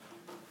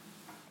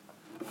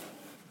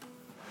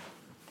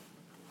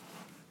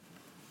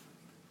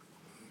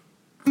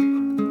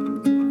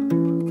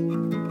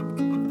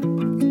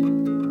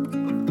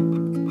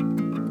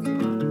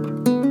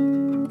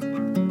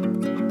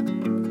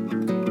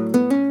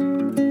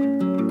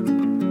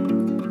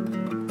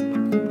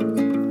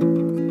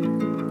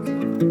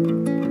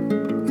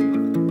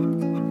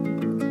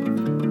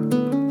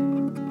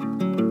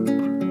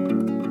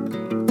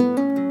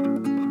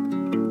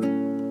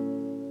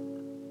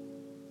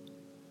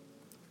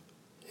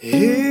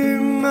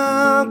Hear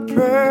my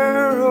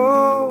prayer,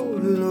 O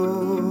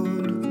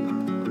Lord.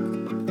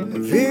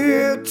 Have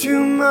ear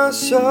to my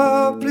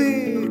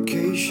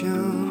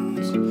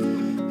supplications.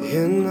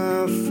 In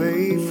thy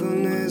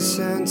faithfulness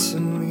answer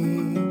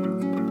me,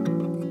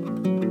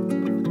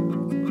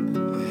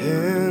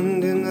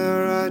 and in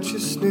thy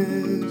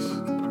righteousness,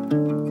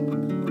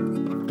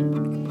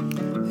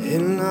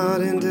 and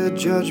not into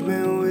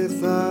judgment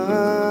with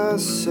thy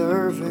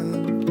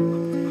servant.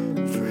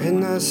 For in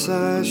thy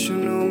sight shall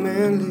no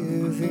man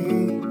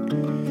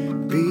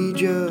living be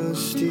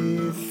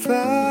justified.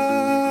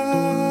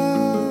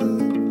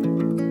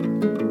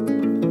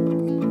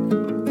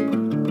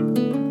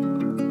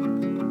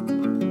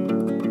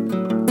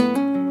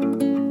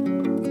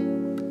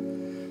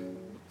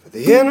 For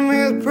the enemy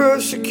hath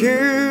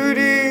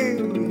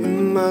persecuted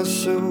my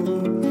soul.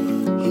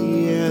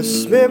 He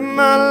has smitten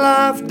my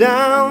life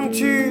down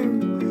to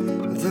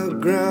the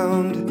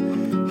ground.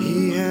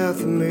 He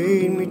hath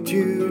made me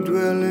to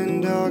dwell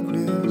in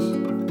darkness,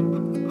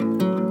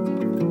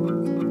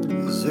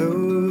 as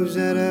those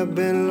that have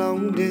been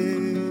long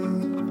dead.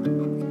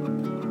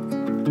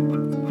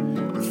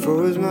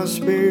 For is my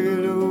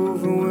spirit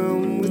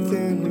overwhelmed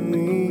within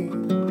me,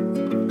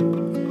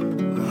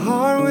 my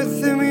heart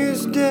within me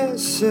is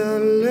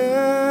desolate.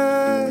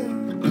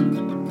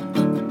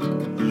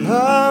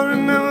 I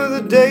remember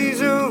the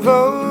days of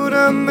old.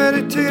 I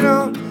meditate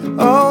on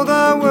all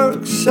thy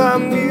works. I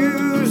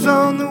muse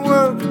on the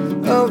work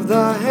of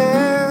thy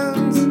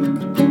hands.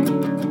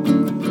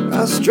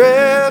 I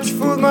stretch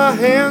forth my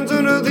hands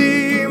unto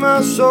thee.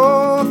 My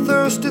soul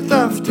thirsteth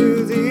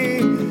after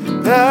thee,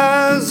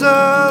 as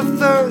a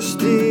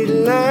thirsty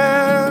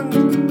land.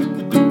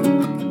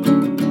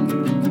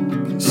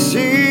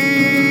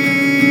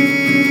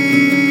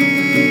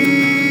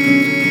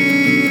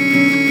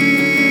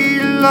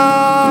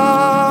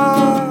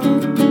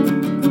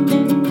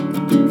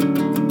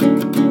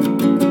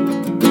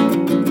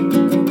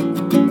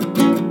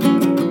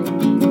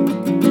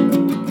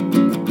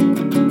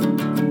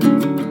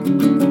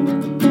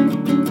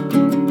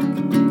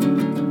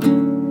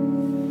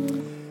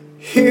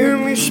 Hear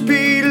me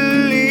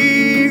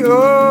speedily,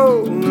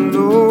 O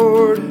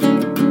Lord.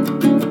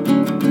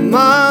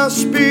 My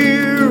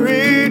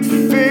spirit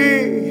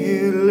faileth.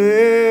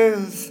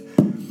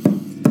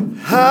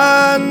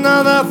 Hide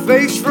not thy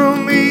face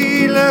from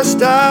me,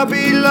 lest I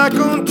be like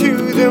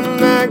unto them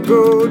that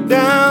go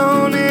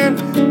down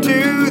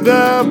into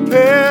the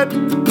pit.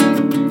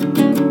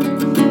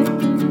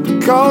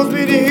 Cause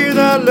me to hear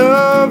thy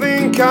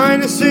loving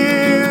kindness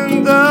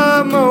in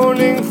the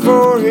morning,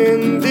 for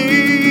in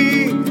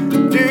thee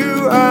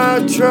do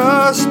I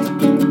trust.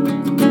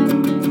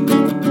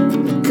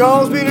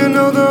 Calls me to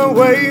know the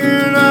way,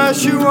 and I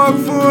shall walk,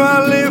 for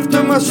I lift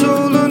up my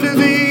soul unto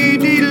thee.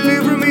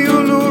 Deliver me,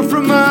 O Lord,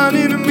 from mine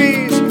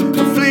enemies.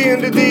 I flee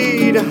unto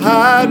thee to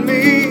hide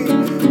me.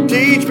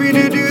 Teach me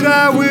to do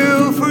thy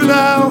will, for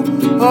thou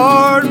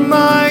art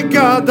my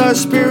God. Thy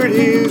spirit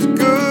is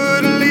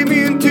good. Lead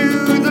me into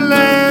the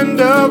land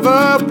of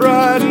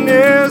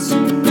uprightness.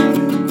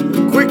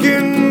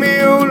 Quicken me,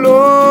 O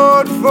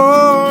Lord,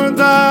 for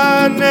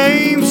thy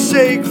name's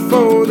sake,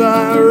 for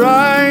thy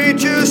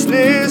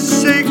righteousness'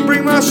 sake.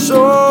 Bring my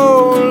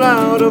soul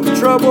out of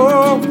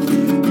trouble,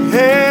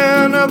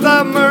 and of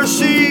thy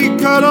mercy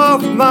cut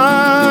off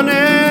mine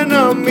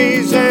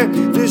enemies,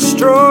 and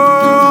destroy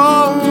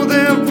all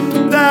them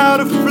that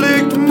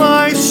afflict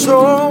my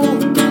soul.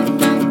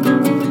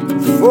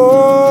 For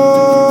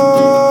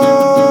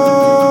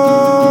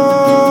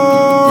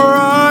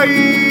I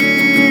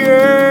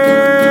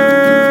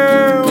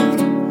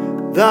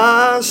am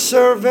thy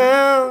servant.